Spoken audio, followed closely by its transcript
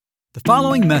The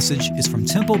following message is from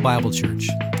Temple Bible Church.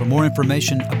 For more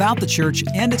information about the church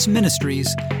and its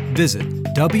ministries, visit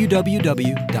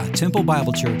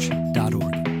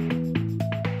www.templebiblechurch.org.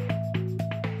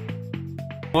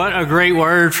 What a great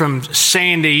word from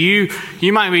Sandy.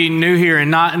 You might be new here and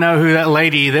not know who that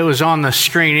lady that was on the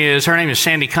screen is. Her name is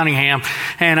Sandy Cunningham,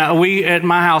 and we at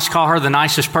my house call her the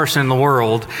nicest person in the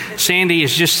world. Sandy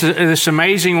is just this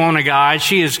amazing woman of God.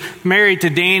 She is married to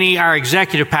Danny, our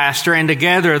executive pastor, and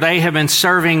together they have been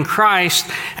serving Christ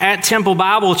at Temple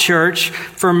Bible Church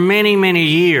for many, many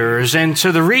years. And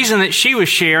so the reason that she was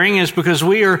sharing is because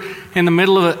we are in the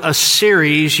middle of a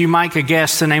series. You might could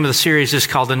guess the name of the series is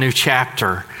called A New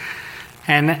Chapter.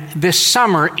 And this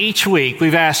summer, each week,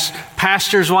 we've asked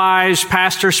pastors' wives,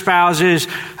 pastor spouses,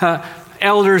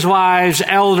 elders' wives,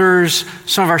 elders,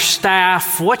 some of our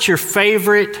staff, what's your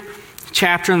favorite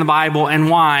chapter in the Bible and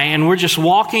why? And we're just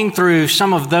walking through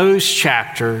some of those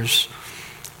chapters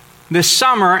this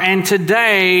summer, and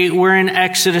today we're in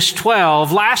Exodus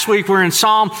 12. Last week we're in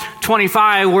Psalm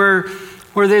 25 where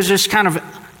there's this kind of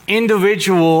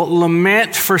individual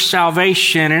lament for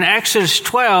salvation. And Exodus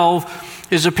 12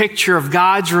 is a picture of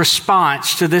God's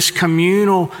response to this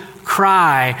communal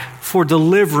cry for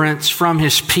deliverance from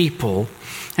His people.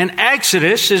 And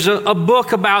Exodus is a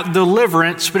book about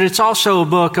deliverance, but it's also a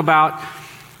book about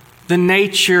the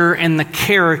nature and the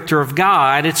character of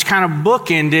God. It's kind of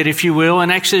bookended, if you will, in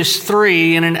Exodus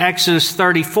 3 and in Exodus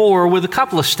 34 with a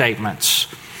couple of statements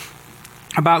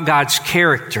about God's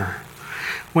character.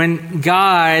 When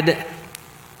God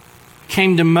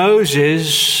came to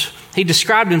Moses, He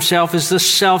described Himself as the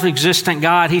self-existent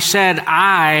God. He said,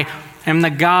 I am the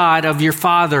God of your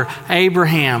father,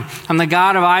 Abraham. I'm the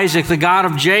God of Isaac, the God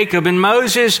of Jacob. And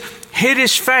Moses hid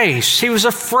his face. He was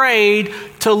afraid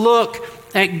to look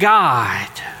at God.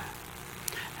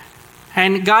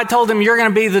 And God told him, you're going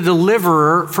to be the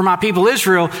deliverer for my people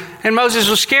Israel. And Moses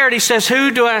was scared. He says,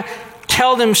 who do I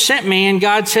tell them sent me? And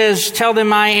God says, tell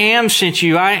them I am sent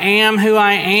you. I am who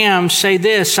I am. Say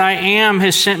this, I am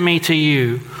has sent me to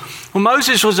you. Well,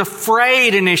 Moses was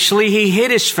afraid initially. He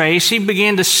hid his face. He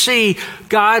began to see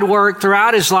God work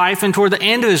throughout his life. And toward the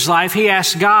end of his life, he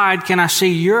asked God, can I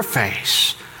see your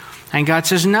face? And God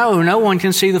says, no one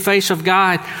can see the face of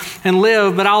God and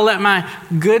live, but I'll let my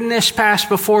goodness pass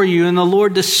before you. And the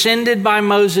Lord descended by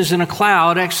Moses in a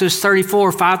cloud, Exodus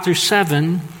 34,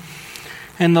 5-7.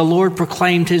 And the Lord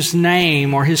proclaimed His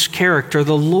name or His character,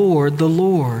 the Lord,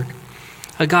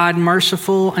 a God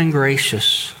merciful and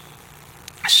gracious,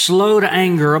 slow to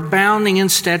anger, abounding in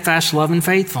steadfast love and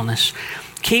faithfulness,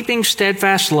 keeping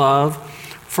steadfast love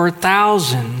for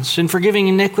thousands, and forgiving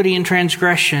iniquity and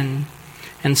transgression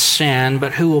and sin,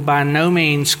 but who will by no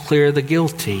means clear the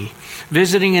guilty,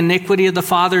 visiting iniquity of the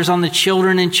fathers on the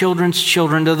children and children's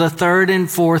children to the third and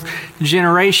fourth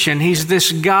generation. He's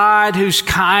this God who's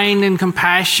kind and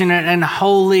compassionate and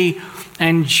holy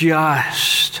and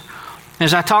just.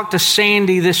 As I talked to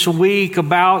Sandy this week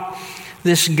about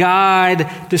this God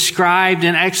described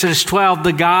in Exodus 12,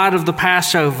 the God of the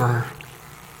Passover,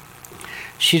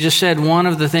 she just said one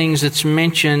of the things that's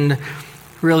mentioned,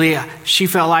 really, she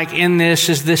felt like in this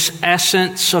is this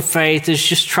essence of faith is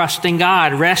just trusting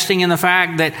God, resting in the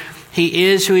fact that He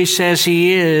is who He says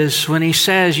He is. When He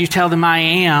says, you tell them I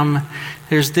am,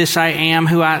 there's this I am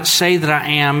who I say that I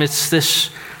am. It's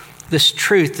this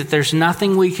truth that there's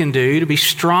nothing we can do to be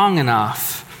strong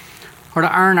enough or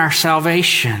to earn our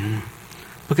salvation,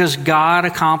 because God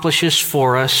accomplishes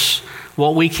for us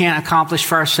what we can't accomplish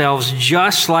for ourselves,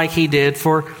 just like He did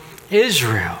for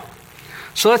Israel.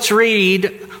 So let's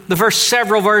read the first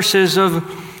several verses of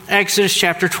Exodus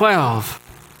chapter 12.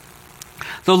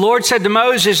 The Lord said to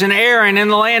Moses and Aaron in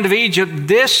the land of Egypt,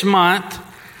 this month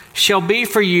shall be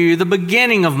for you the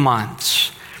beginning of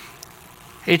months.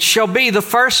 It shall be the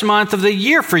first month of the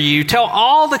year for you. Tell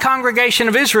all the congregation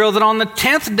of Israel that on the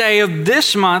 10th day of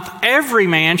this month, every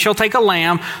man shall take a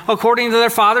lamb according to their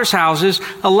father's houses,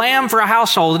 a lamb for a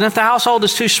household. And if the household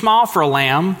is too small for a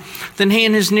lamb, then he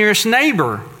and his nearest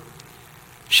neighbor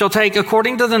shall take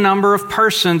according to the number of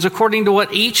persons, according to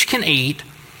what each can eat,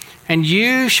 and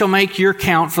you shall make your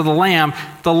count for the lamb.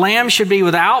 The lamb should be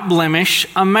without blemish,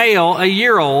 a male, a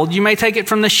year old. You may take it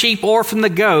from the sheep or from the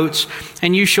goats,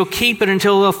 and you shall keep it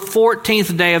until the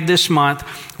 14th day of this month,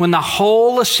 when the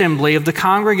whole assembly of the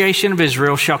congregation of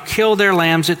Israel shall kill their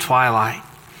lambs at twilight.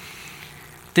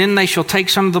 Then they shall take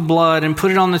some of the blood and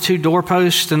put it on the two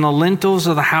doorposts and the lintels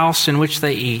of the house in which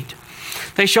they eat.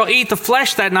 They shall eat the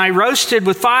flesh that night, roasted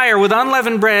with fire, with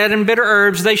unleavened bread and bitter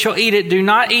herbs. They shall eat it. Do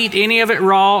not eat any of it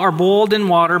raw or boiled in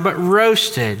water, but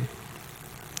roasted.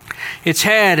 its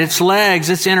head, its legs,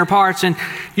 its inner parts, and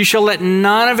you shall let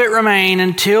none of it remain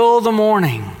until the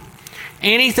morning.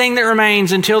 Anything that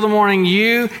remains until the morning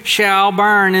you shall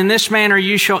burn. In this manner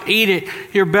you shall eat it.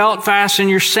 Your belt fastened,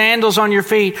 your sandals on your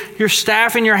feet, your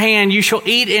staff in your hand. You shall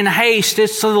eat in haste.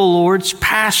 It's the Lord's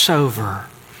Passover.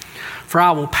 For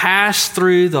I will pass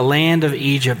through the land of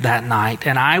Egypt that night,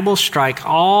 and I will strike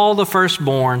all the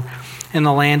firstborn in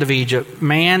the land of Egypt,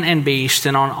 man and beast,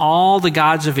 and on all the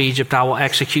gods of Egypt I will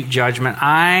execute judgment.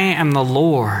 I am the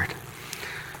Lord.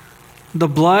 The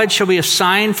blood shall be a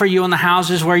sign for you in the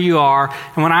houses where you are,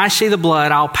 and when I see the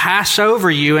blood, I'll pass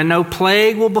over you, and no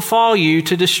plague will befall you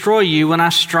to destroy you when I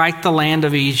strike the land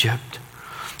of Egypt.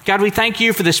 God, we thank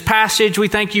you for this passage. We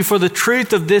thank you for the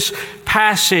truth of this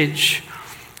passage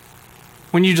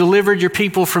when you delivered your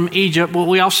people from Egypt, but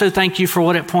we also thank you for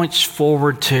what it points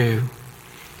forward to.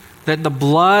 That the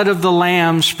blood of the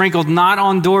Lamb sprinkled not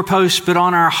on doorposts but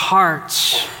on our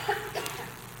hearts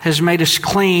has made us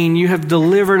clean. You have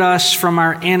delivered us from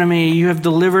our enemy. You have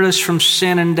delivered us from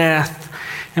sin and death.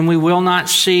 And we will not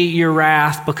see your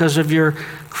wrath because of your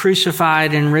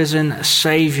crucified and risen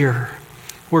Savior.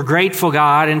 We're grateful,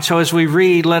 God. And so as we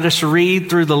read, let us read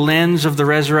through the lens of the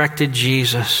resurrected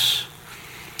Jesus.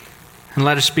 And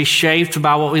let us be shaped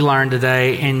by what we learned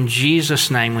today. In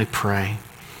Jesus' name we pray.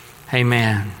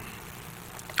 Amen.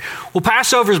 Well,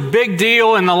 Passover is a big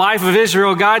deal in the life of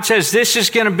Israel. God says this is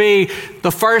going to be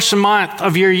the first month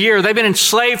of your year. They've been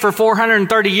enslaved for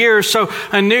 430 years, so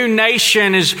a new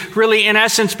nation is really, in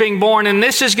essence, being born. And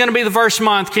this is going to be the first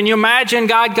month. Can you imagine?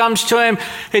 God comes to him.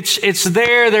 It's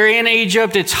there. They're in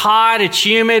Egypt. It's hot. It's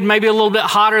humid, maybe a little bit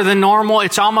hotter than normal.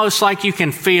 It's almost like you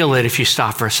can feel it if you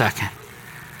stop for a second.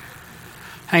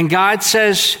 And God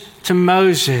says to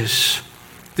Moses,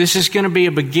 this is going to be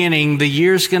a beginning. The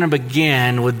year's going to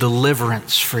begin with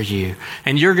deliverance for you.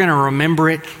 And you're going to remember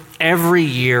it every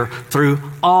year through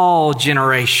all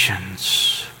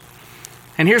generations.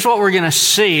 And here's what we're going to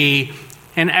see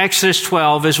in Exodus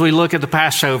 12 as we look at the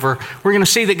Passover. We're going to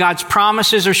see that God's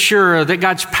promises are sure, that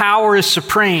God's power is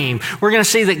supreme. We're going to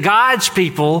see that God's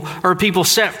people are people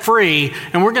set free.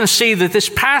 And we're going to see that this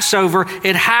Passover,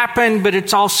 it happened, but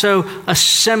it's also a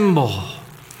symbol.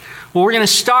 Well, we're going to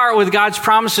start with God's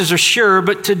promises are sure,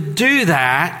 but to do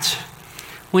that,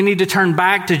 we need to turn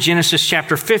back to Genesis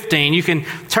chapter 15. You can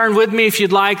turn with me if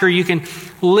you'd like, or you can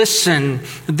listen.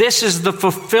 This is the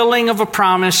fulfilling of a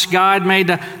promise God made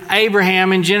to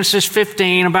Abraham in Genesis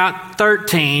 15, about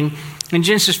 13. In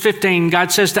Genesis 15,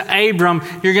 God says to Abram,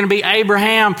 you're going to be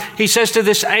Abraham. He says to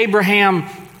this Abraham,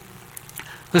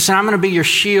 listen, I'm going to be your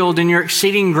shield and your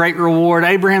exceeding great reward.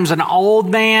 Abraham's an old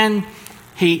man.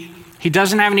 He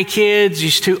doesn't have any kids.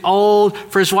 He's too old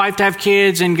for his wife to have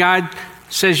kids. And God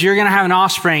says, you're going to have an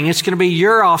offspring. It's going to be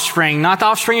your offspring, not the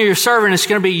offspring of your servant. It's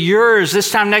going to be yours this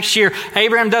time next year.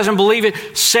 Abraham doesn't believe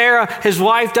it. Sarah, his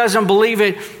wife, doesn't believe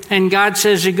it. And God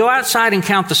says, go outside and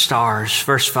count the stars.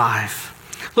 Verse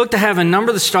 5. Look to heaven,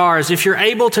 number the stars. If you're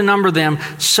able to number them,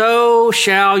 so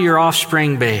shall your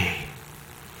offspring be.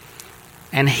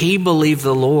 And he believed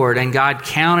the Lord, and God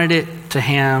counted it to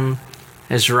him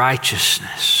as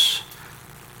righteousness.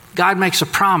 God makes a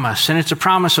promise, and it's a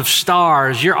promise of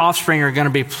stars. Your offspring are going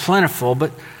to be plentiful,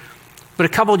 but a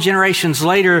couple of generations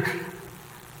later,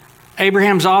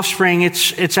 Abraham's offspring,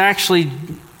 it's actually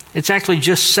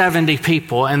just 70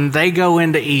 people, and they go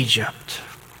into Egypt.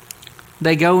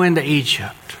 They go into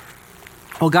Egypt.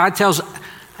 Well, God tells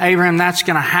Abraham that's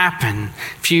going to happen.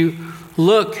 If you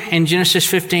look in Genesis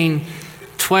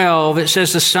 15:12, it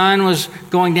says the sun was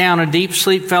going down, a deep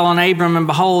sleep fell on Abram, and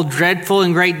behold, dreadful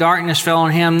and great darkness fell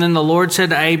on him. Then the Lord said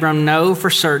to Abram, know for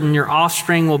certain your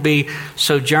offspring will be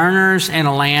sojourners in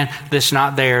a land that's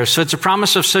not theirs. So it's a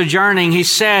promise of sojourning. He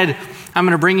said, I'm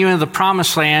going to bring you into the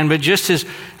promised land. But just as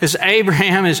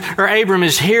Abram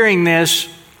is hearing this,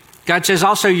 God says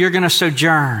also you're going to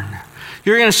sojourn.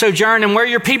 You're going to sojourn, and where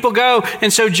your people go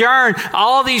and sojourn,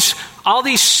 all these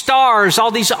stars,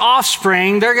 all these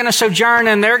offspring, they're going to sojourn,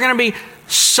 and they're going to be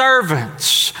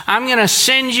servants. I'm going to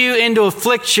send you into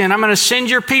affliction. I'm going to send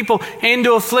your people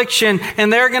into affliction,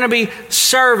 and they're going to be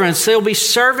servants. There'll be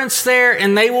servants there,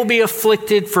 and they will be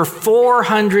afflicted for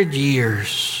 400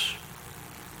 years.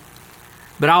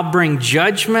 But I'll bring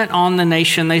judgment on the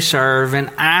nation they serve,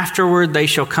 and afterward they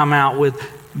shall come out with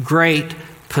great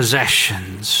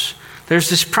possessions. There's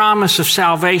this promise of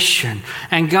salvation,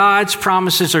 and God's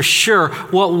promises are sure.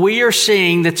 What we are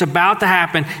seeing that's about to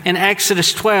happen in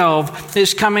Exodus 12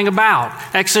 is coming about.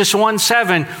 Exodus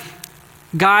 1:7,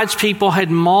 God's people had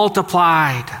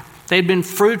multiplied. They'd been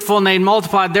fruitful and they'd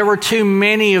multiplied. There were too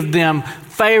many of them.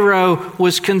 Pharaoh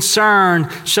was concerned.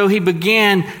 So he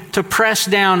began to press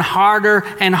down harder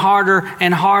and harder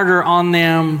and harder on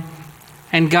them.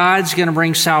 And God's going to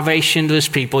bring salvation to his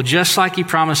people. Just like he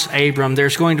promised Abram,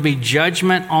 there's going to be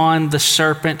judgment on the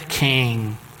serpent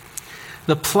king.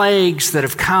 The plagues that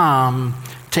have come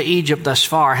to Egypt thus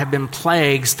far have been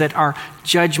plagues that are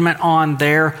judgment on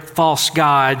their false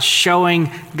gods, showing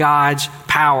God's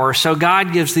power. So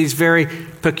God gives these very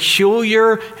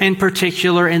peculiar and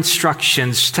particular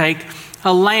instructions. Take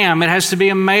a lamb. It has to be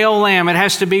a male lamb. It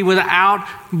has to be without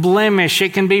blemish.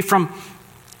 It can be from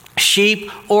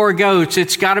sheep or goats.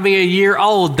 It's got to be a year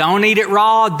old. Don't eat it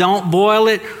raw. Don't boil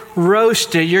it.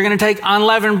 Roast it. You're going to take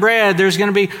unleavened bread. There's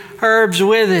going to be herbs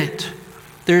with it.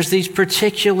 There's these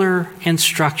particular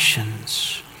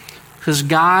instructions because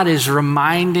God is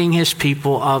reminding his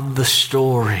people of the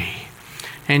story.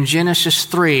 In Genesis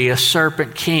 3, a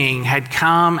serpent king had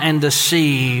come and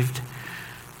deceived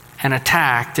and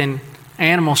attacked, and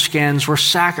animals were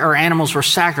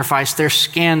sacrificed. Their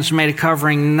skins made a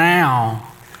covering. Now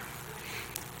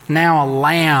a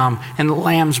lamb, and the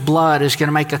lamb's blood is going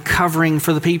to make a covering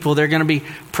for the people. They're going to be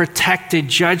protected.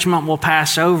 Judgment will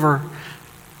pass over.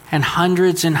 And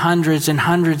hundreds and hundreds and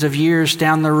hundreds of years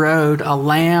down the road, a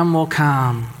lamb will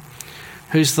come,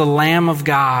 who's the Lamb of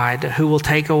God, who will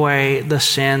take away the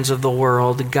sins of the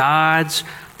world. God's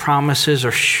promises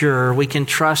are sure. We can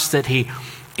trust that he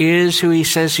is who he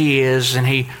says he is, and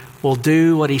he will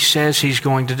do what he says he's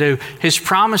going to do. His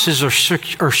promises are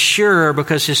sure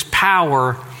because his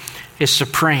power is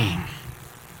supreme.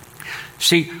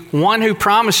 See, one who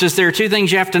promises, there are two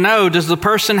things you have to know. Does the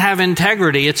person have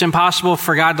integrity? It's impossible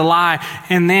for God to lie.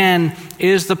 And then,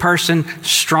 is the person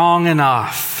strong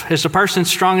enough? Is the person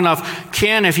strong enough?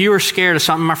 Ken, if you were scared of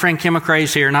something, my friend Kim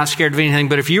McRae's here, not scared of anything,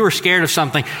 but if you were scared of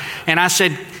something, and I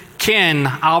said, Ken,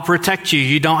 I'll protect you.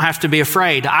 You don't have to be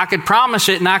afraid. I could promise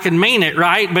it and I could mean it,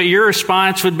 right? But your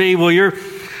response would be, well, you're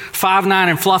 5'9"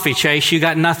 and fluffy, Chase. You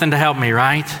got nothing to help me,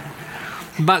 right?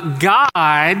 But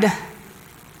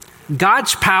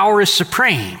God's power is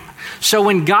supreme. So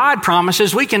when God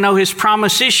promises, we can know his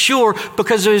promise is sure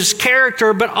because of his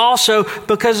character, but also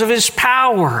because of his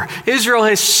power.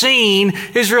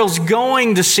 Israel's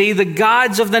going to see the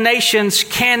gods of the nations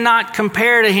cannot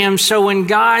compare to him. So when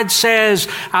God says,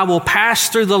 I will pass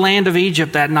through the land of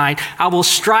Egypt that night, I will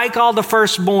strike all the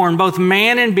firstborn, both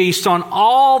man and beast, on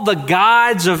all the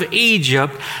gods of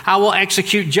Egypt, I will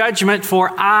execute judgment,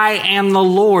 for I am the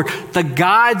Lord. The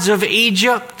gods of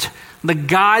Egypt, the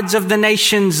gods of the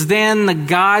nations then, the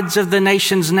gods of the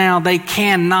nations now, they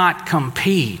cannot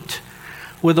compete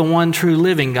with the one true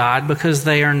living God because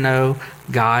they are no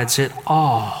gods at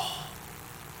all.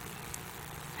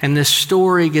 And this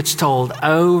story gets told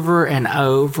over and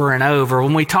over and over.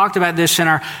 When we talked about this in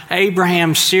our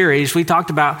Abraham series, we talked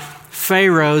about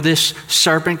Pharaoh, this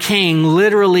serpent king.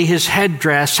 Literally his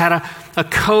headdress had a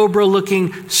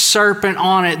cobra-looking serpent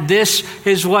on it. This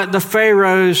is what the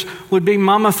pharaohs would be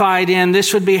mummified in.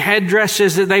 This would be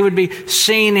headdresses that they would be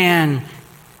seen in.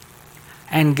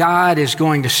 And God is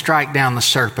going to strike down the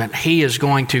serpent. He is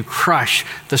going to crush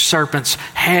the serpent's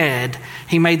head.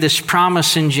 He made this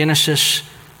promise in Genesis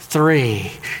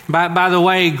 3. By the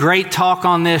way, great talk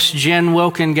on this Jen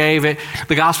Wilkin gave at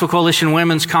the Gospel Coalition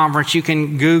Women's Conference. You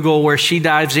can Google where she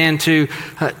dives into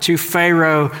to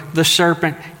Pharaoh, the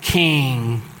serpent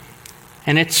king.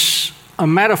 And it's a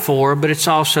metaphor, but it's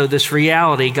also this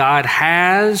reality. God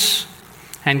has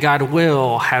and God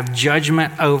will have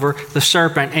judgment over the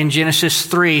serpent. In Genesis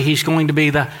 3, he's going to be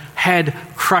the head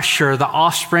crusher. The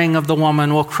offspring of the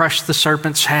woman will crush the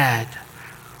serpent's head.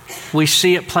 We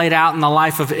see it played out in the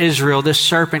life of Israel. This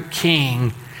serpent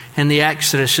king in the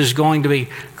Exodus is going to be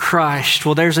crushed.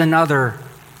 Well, there's another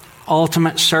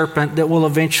ultimate serpent that will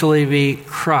eventually be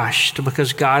crushed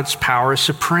because God's power is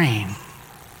supreme.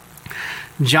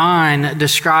 John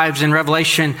describes in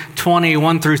Revelation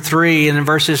 20:1-3, and in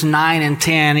verses 9 and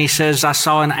 10, he says, I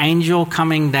saw an angel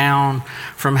coming down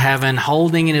from heaven,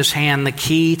 holding in his hand the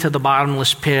key to the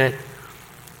bottomless pit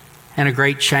and a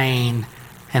great chain.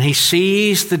 And he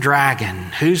sees the dragon.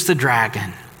 Who's the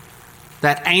dragon?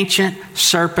 That ancient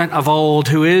serpent of old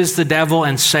who is the devil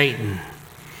and Satan.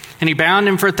 And he bound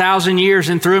him for 1,000 years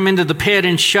and threw him into the pit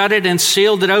and shut it and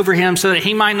sealed it over him so that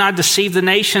he might not deceive the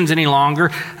nations any longer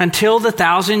until the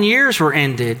 1,000 years were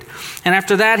ended. And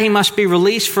after that, he must be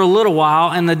released for a little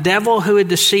while. And the devil who had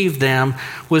deceived them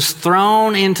was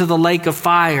thrown into the lake of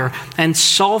fire and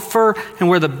sulfur, and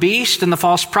where the beast and the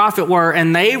false prophet were.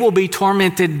 And they will be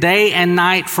tormented day and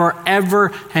night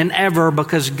forever and ever,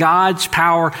 because God's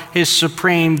power is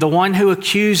supreme. The one who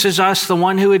accuses us, the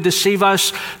one who would deceive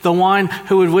us, the one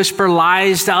who would whisper whisper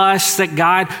lies to us that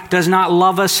God does not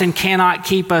love us and cannot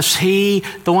keep us. He,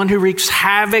 the one who wreaks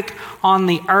havoc on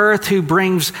the earth, who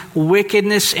brings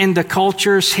wickedness into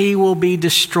cultures, he will be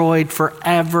destroyed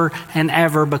forever and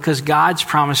ever because God's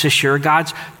promise is sure.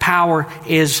 God's power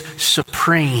is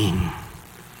supreme.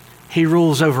 He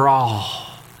rules over all.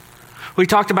 We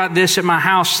talked about this at my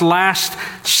house last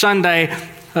Sunday.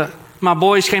 My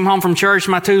boys came home from church,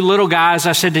 my two little guys.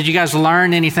 I said, did you guys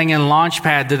learn anything in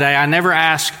Launchpad today? I never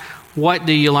ask, what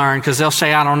do you learn? Because they'll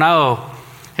say, I don't know.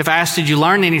 If I ask, did you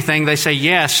learn anything? They say,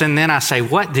 yes. And then I say,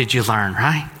 what did you learn,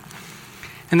 right?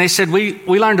 And they said, we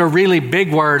learned a really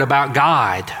big word about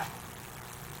God.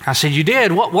 I said, you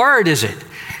did? What word is it?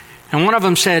 And one of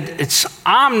them said, it's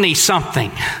omni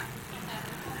something.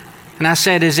 And I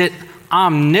said, is it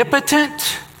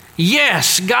omnipotent?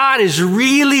 Yes, God is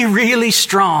really, really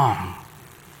strong.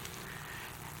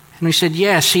 And we said,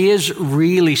 yes, he is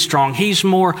really strong. He's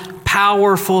more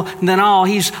powerful than all.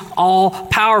 He's all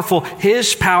powerful.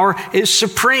 His power is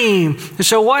supreme. And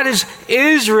so what is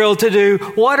Israel to do?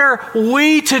 What are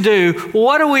we to do?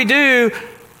 What do we do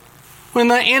when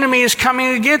the enemy is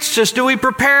coming against us? Do we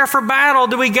prepare for battle?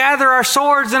 Do we gather our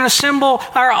swords and assemble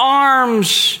our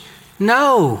arms?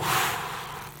 No.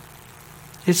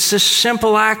 It's this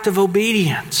simple act of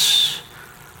obedience.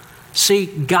 See,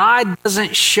 God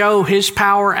doesn't show his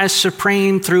power as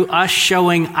supreme through us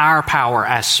showing our power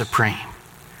as supreme.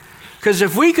 Because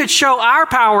if we could show our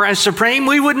power as supreme,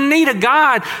 we wouldn't need a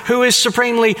God who is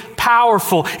supremely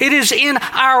powerful. It is in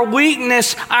our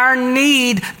weakness, our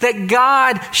need, that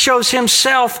God shows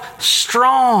himself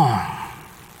strong.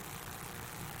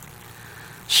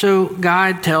 So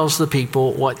God tells the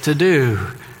people what to do.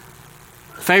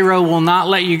 Pharaoh will not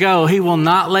let you go. He will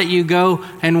not let you go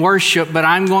and worship, but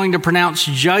I'm going to pronounce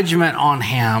judgment on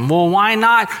him. Well, why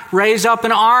not raise up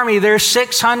an army? There's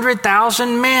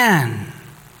 600,000 men.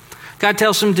 God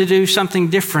tells him to do something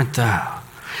different, though.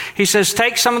 He says,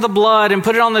 take some of the blood and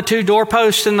put it on the two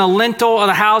doorposts and the lintel of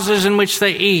the houses in which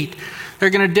they eat.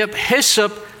 They're going to dip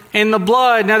hyssop in the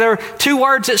blood. Now, there are two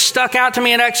words that stuck out to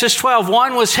me in Exodus 12.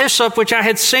 One was hyssop, which I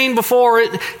had seen before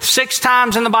 6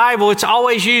 times in the Bible. It's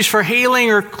always used for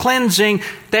healing or cleansing.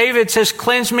 David says,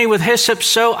 cleanse me with hyssop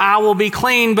so I will be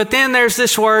clean. But then there's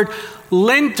this word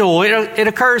lintel. It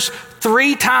occurs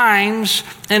 3 times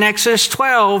in Exodus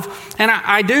 12. And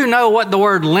I do know what the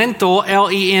word lintel,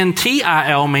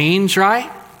 L-E-N-T-I-L, means,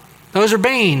 right? Those are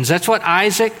beans. That's what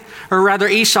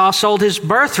Esau sold his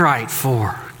birthright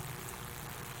for.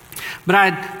 But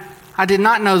I did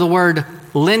not know the word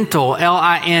lintel,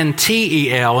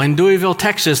 L-I-N-T-E-L. In Deweyville,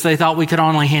 Texas, they thought we could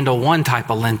only handle one type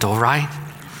of lintel, right?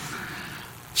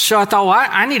 So I thought, well,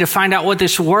 I need to find out what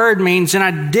this word means. And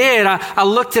I did. I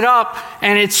looked it up,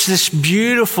 and it's this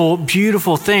beautiful,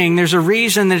 beautiful thing. There's a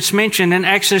reason that it's mentioned in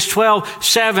Exodus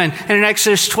 12:7 and in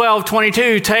Exodus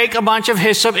 12:22. Take a bunch of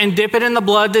hyssop and dip it in the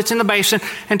blood that's in the basin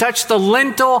and touch the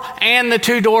lintel and the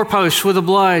 2 doorposts with the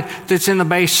blood that's in the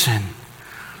basin.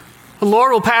 The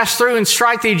Lord will pass through and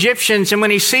strike the Egyptians, and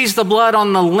when he sees the blood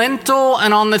on the lintel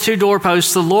and on the 2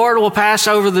 doorposts, the Lord will pass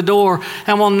over the door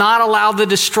and will not allow the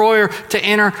destroyer to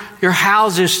enter your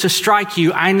houses to strike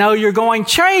you. I know you're going,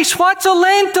 Chase, what's a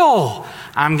lintel?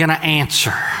 I'm going to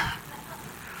answer.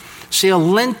 See, a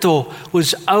lintel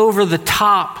was over the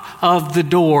top of the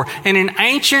door. And in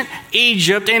ancient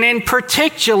Egypt, and in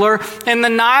particular in the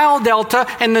Nile Delta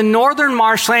and the northern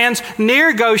marshlands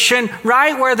near Goshen,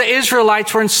 right where the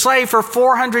Israelites were enslaved for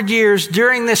 400 years,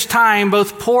 during this time,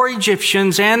 both poor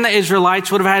Egyptians and the Israelites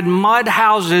would have had mud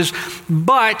houses,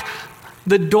 but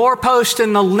the doorpost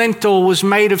and the lintel was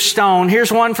made of stone.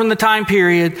 Here's one from the time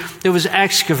period that was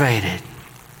excavated.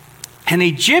 And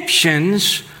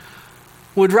Egyptians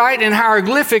would write in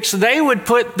hieroglyphics, they would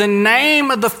put the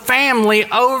name of the family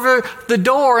over the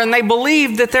door, and they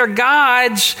believed that their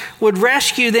gods would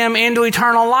rescue them into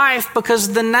eternal life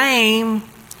because the name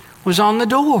was on the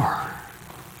door.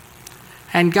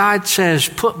 And God says,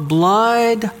 put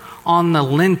blood on the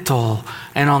lintel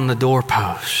and on the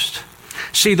doorpost.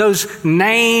 See, those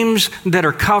names that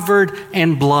are covered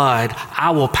in blood,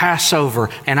 I will pass over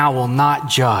and I will not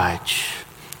judge.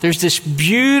 There's this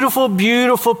beautiful,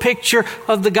 beautiful picture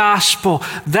of the gospel.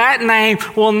 That name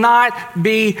will not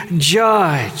be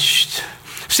judged.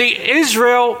 See,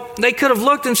 Israel, they could have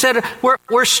looked and said,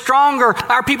 we're stronger.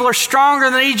 Our people are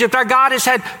stronger than Egypt. Our God has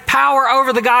had power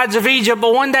over the gods of Egypt.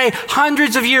 But one day,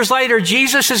 hundreds of years later,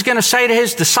 Jesus is going to say to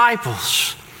his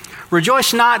disciples,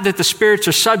 rejoice not that the spirits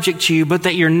are subject to you, but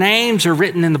that your names are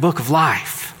written in the book of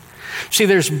life. See,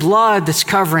 there's blood that's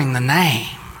covering the name.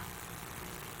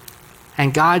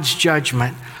 And God's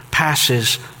judgment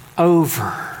passes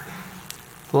over.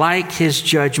 like his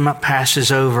judgment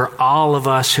passes over all of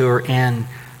us who are in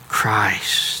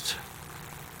Christ.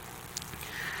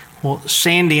 Well,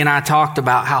 Sandy and I talked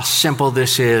about how simple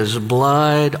this is,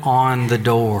 blood on the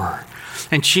door.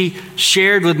 And she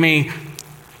shared with me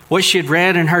what she had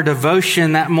read in her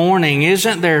devotion that morning.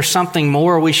 Isn't there something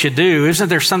more we should do? Isn't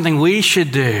there something we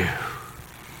should do?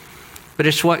 But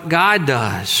it's what God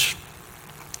does.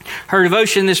 Her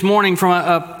devotion this morning from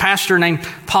a pastor named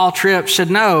Paul Tripp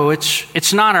said, no,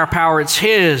 it's not our power, it's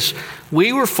his.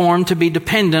 We were formed to be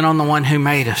dependent on the one who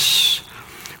made us.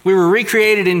 We were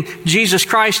recreated in Jesus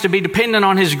Christ to be dependent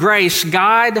on his grace.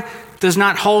 God does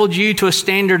not hold you to a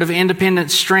standard of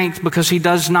independent strength because he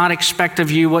does not expect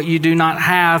of you what you do not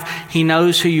have. He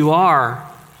knows who you are.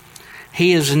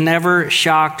 He is never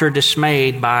shocked or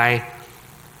dismayed by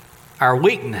our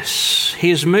weakness. He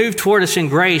is moved toward us in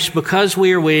grace because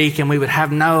we are weak and we would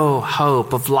have no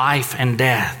hope of life and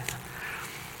death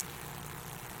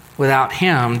without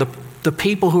him. The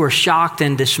people who are shocked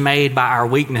and dismayed by our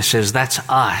weaknesses, that's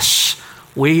us.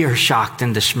 We are shocked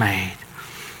and dismayed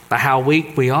by how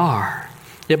weak we are.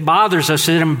 It bothers us.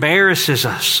 It embarrasses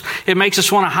us. It makes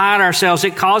us want to hide ourselves.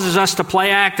 It causes us to play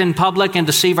act in public and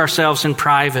deceive ourselves in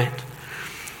private.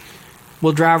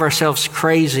 We'll drive ourselves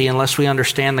crazy unless we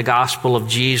understand the gospel of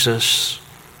Jesus,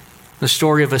 the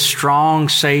story of a strong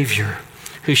Savior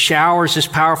who showers his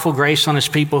powerful grace on his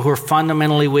people who are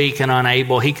fundamentally weak and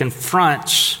unable. He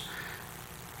confronts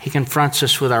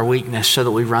us with our weakness so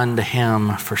that we run to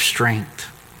him for strength.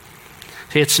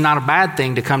 See, it's not a bad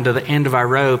thing to come to the end of our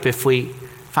rope if we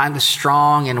find a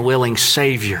strong and willing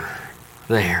Savior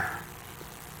there.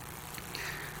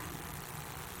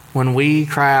 When we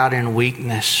cry out in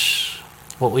weakness,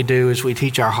 what we do is we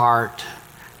teach our heart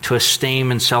to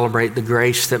esteem and celebrate the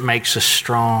grace that makes us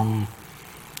strong.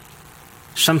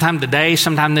 Sometime today,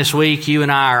 sometime this week, you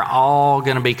and I are all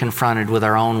going to be confronted with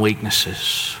our own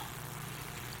weaknesses.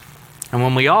 And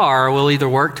when we are, we'll either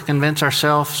work to convince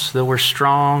ourselves that we're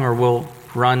strong or we'll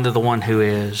run to the one who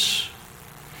is.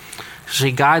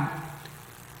 See, God's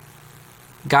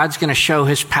going to show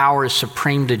his power is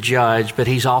supreme to judge, but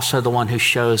he's also the one who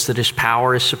shows that his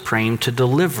power is supreme to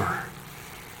deliver.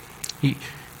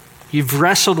 You've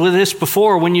wrestled with this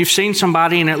before when you've seen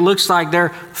somebody and it looks like they're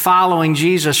following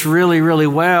Jesus really, really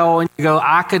well. And you go,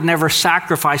 I could never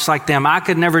sacrifice like them. I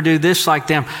could never do this like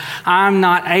them. I'm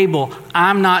not able.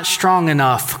 I'm not strong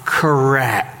enough.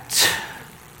 Correct.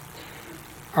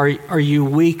 Are you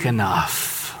weak enough?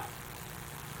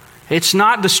 It's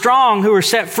not the strong who are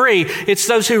set free. It's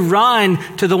those who run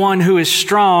to the one who is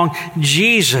strong,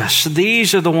 Jesus.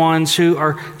 These are the ones who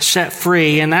are set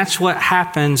free. And that's what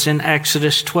happens in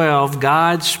Exodus 12.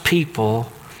 God's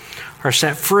people are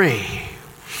set free.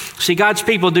 See, God's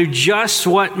people do just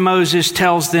what Moses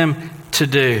tells them to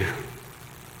do.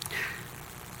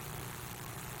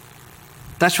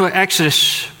 That's what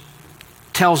Exodus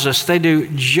tells us. They do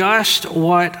just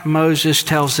what Moses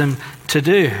tells them to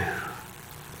do.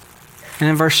 And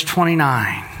in verse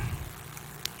 29,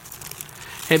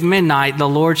 at midnight, the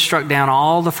Lord struck down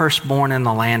all the firstborn in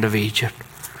the land of Egypt.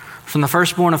 From the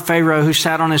firstborn of Pharaoh who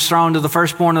sat on his throne to the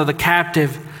firstborn of the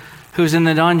captive who was in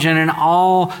the dungeon, and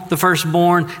all the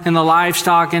firstborn in the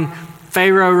livestock. And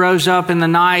Pharaoh rose up in the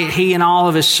night, he and all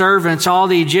of his servants, all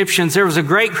the Egyptians. There was a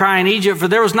great cry in Egypt, for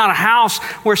there was not a house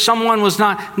where someone was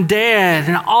not dead.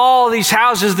 And all these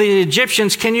houses, the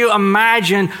Egyptians, can you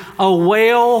imagine a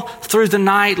wail through the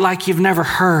night like you've never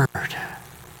heard?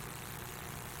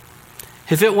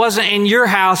 If it wasn't in your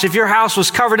house, if your house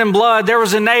was covered in blood, there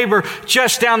was a neighbor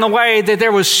just down the way that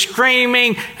there was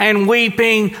screaming and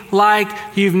weeping like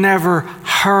you've never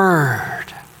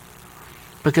heard.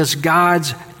 Because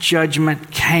God's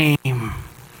judgment came,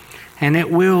 and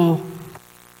it will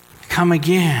come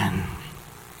again.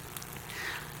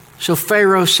 So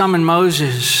Pharaoh summoned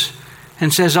Moses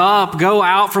and says, up, go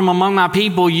out from among my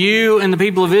people, you and the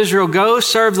people of Israel, go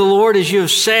serve the Lord as you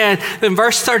have said. Then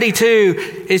verse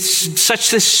 32, it's such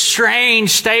this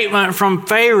strange statement from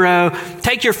Pharaoh.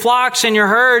 Take your flocks and your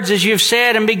herds as you have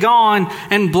said and be gone,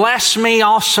 and bless me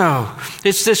also.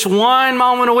 It's this one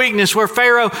moment of weakness where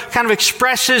Pharaoh kind of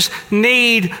expresses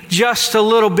need just a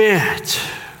little bit.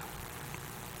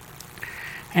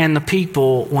 And the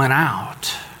people went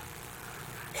out.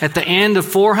 At the end of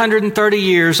 430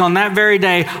 years, on that very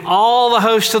day, all the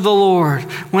host of the Lord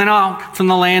went out from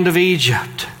the land of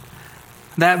Egypt.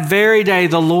 That very day,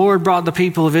 the Lord brought the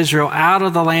people of Israel out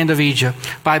of the land of Egypt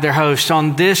by their host.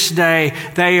 On this day,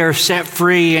 they are set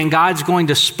free, and God's going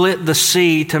to split the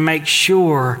sea to make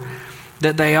sure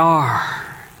that they are.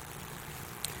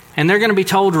 And they're going to be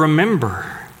told, remember.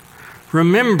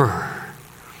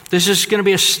 This is going to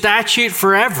be a statute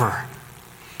forever.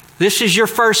 This is your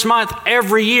first month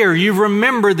every year. You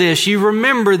remember this, you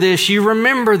remember this, you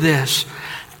remember this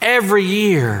every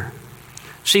year.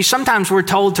 See, sometimes we're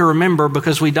told to remember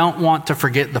because we don't want to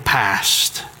forget the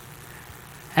past.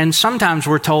 And sometimes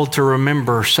we're told to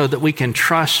remember so that we can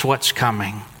trust what's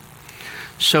coming.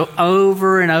 So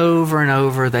over and over and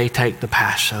over, they take the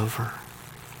Passover.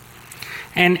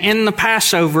 And in the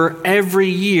Passover, every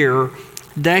year,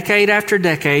 decade after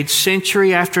decade,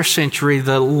 century after century,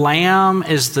 the lamb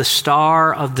is the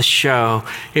star of the show.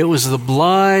 It was the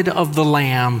blood of the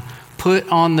lamb put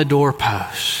on the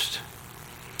doorpost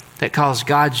that caused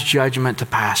God's judgment to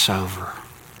pass over.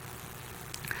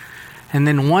 And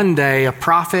then one day, a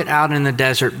prophet out in the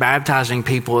desert baptizing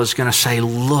people is going to say,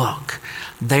 look,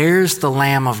 there's the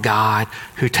Lamb of God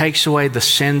who takes away the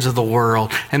sins of the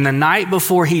world. And the night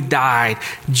before he died,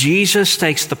 Jesus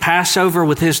takes the Passover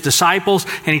with his disciples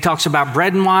and he talks about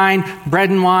bread and wine, bread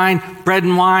and wine, bread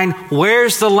and wine.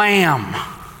 Where's the lamb?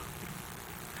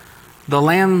 The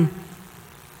lamb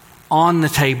on the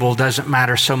table doesn't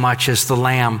matter so much as the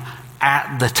lamb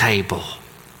at the table.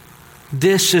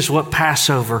 This is what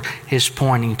Passover is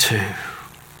pointing to.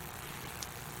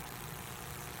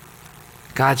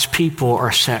 God's people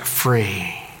are set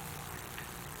free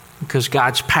because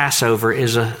God's Passover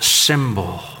is a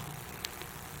symbol.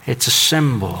 It's a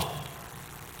symbol.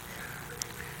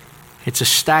 It's a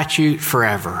statute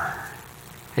forever.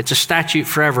 It's a statute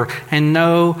forever, and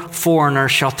no foreigner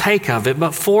shall take of it.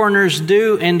 But foreigners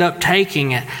do end up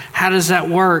taking it. How does that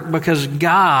work? Because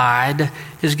God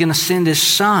is going to send his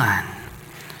Son.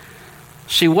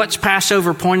 See, what's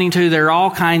Passover pointing to? There are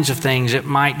all kinds of things it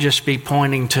might just be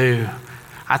pointing to.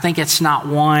 I think it's not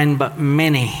one, but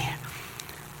many.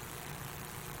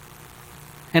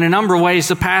 In a number of ways,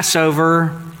 the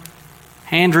Passover,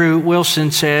 Andrew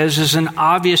Wilson says, is an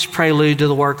obvious prelude to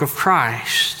the work of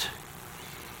Christ.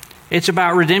 It's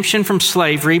about redemption from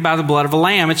slavery by the blood of a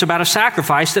lamb. It's about a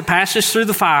sacrifice that passes through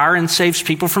the fire and saves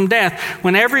people from death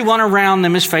when everyone around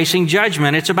them is facing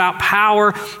judgment. It's about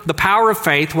power, the power of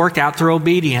faith worked out through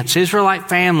obedience. Israelite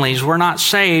families were not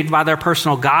saved by their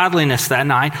personal godliness that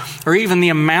night or even the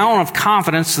amount of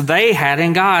confidence they had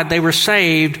in God. They were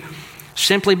saved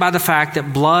simply by the fact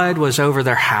that blood was over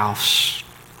their house.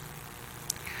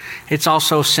 It's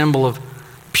also a symbol of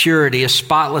purity, a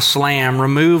spotless lamb,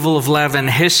 removal of leaven,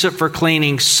 hyssop for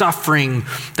cleaning, suffering.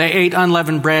 They ate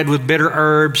unleavened bread with bitter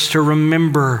herbs to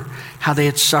remember how they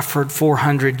had suffered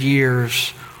 400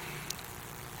 years.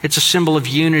 It's a symbol of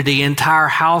unity. Entire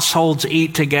households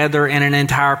eat together and an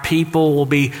entire people will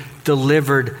be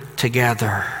delivered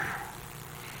together.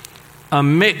 A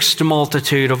mixed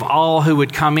multitude of all who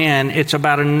would come in. It's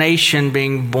about a nation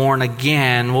being born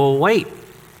again. Well, wait.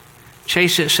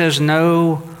 Chase, it says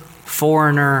no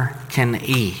foreigner can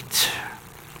eat.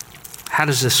 How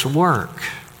does this work?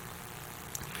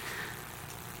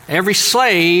 Every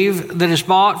slave that is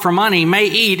bought for money may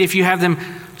eat if you have them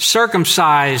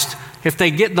circumcised. If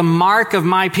they get the mark of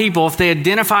my people, if they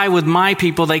identify with my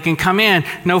people, they can come in.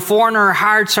 No foreigner or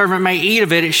hired servant may eat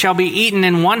of it. It shall be eaten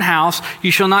in one house.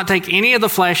 You shall not take any of the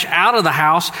flesh out of the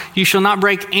house. You shall not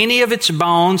break any of its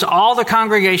bones. All the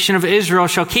congregation of Israel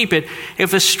shall keep it.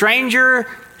 If a stranger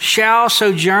shall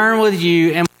sojourn with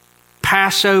you and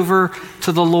pass over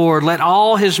to the Lord, let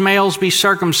all his males be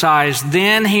circumcised.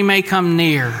 Then he may come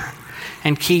near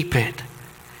and keep it.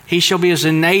 He shall be as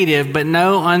a native, but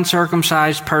no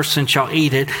uncircumcised person shall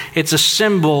eat it. It's a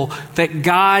symbol that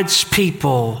God's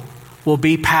people will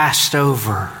be passed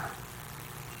over.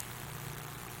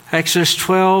 Exodus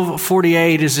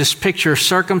 12:48 is this picture.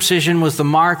 Circumcision was the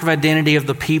mark of identity of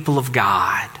the people of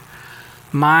God.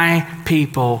 My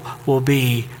people will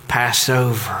be passed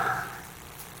over.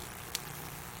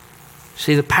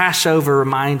 See, the Passover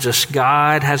reminds us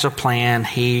God has a plan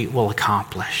he will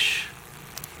accomplish.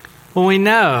 Well, we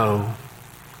know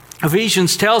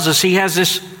Ephesians tells us he has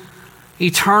this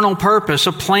eternal purpose,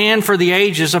 a plan for the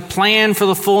ages, a plan for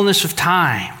the fullness of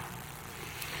time.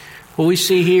 Well, we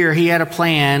see here he had a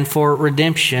plan for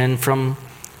redemption from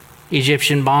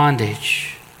Egyptian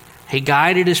bondage. He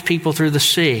guided his people through the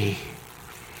sea,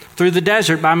 through the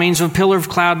desert by means of a pillar of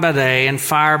cloud by day and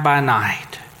fire by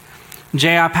night.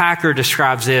 J.I. Packer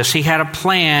describes this. He had a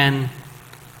plan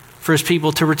for his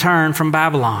people to return from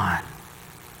Babylon.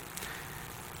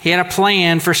 He had a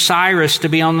plan for Cyrus to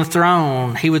be on the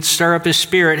throne. He would stir up his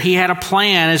spirit. He had a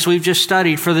plan, as we've just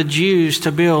studied, for the Jews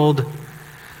to build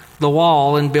the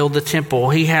wall and build the temple.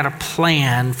 He had a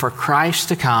plan for Christ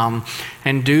to come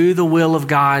and do the will of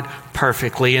God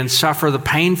perfectly and suffer the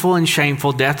painful and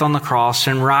shameful death on the cross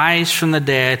and rise from the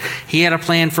dead. He had a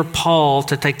plan for Paul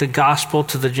to take the gospel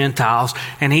to the Gentiles,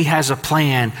 and he has a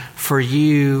plan for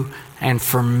you and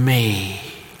for me.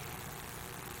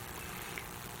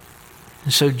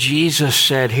 And so Jesus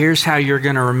said, here's how you're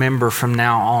going to remember from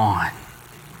now on.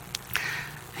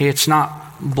 It's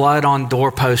not blood on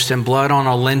doorposts and blood on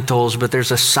the lintels, but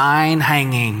there's a sign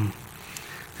hanging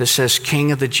that says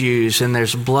King of the Jews, and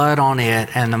there's blood on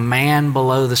it, and the man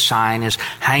below the sign is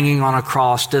hanging on a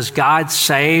cross. Does God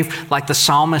save, like the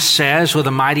psalmist says, with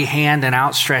a mighty hand and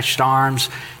outstretched arms?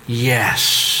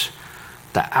 Yes.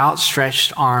 The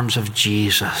outstretched arms of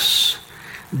Jesus,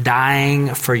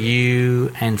 dying for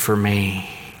you and for me.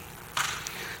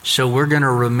 So we're going to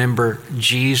remember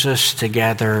Jesus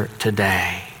together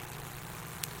today.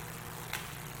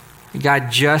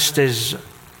 God, just as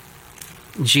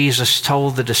Jesus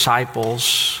told the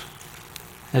disciples,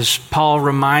 as Paul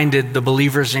reminded the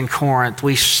believers in Corinth,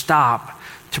 we stop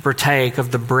to partake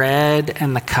of the bread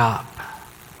and the cup.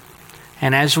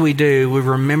 And as we do, we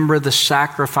remember the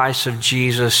sacrifice of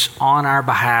Jesus on our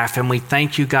behalf. And we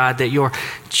thank you, God, that your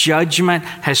judgment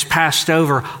has passed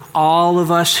over all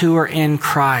of us who are in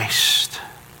Christ.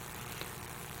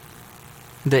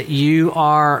 That you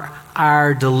are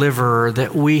our deliverer,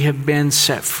 that we have been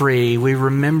set free. We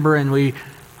remember and we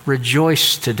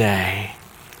rejoice today.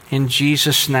 In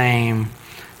Jesus' name,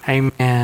 amen.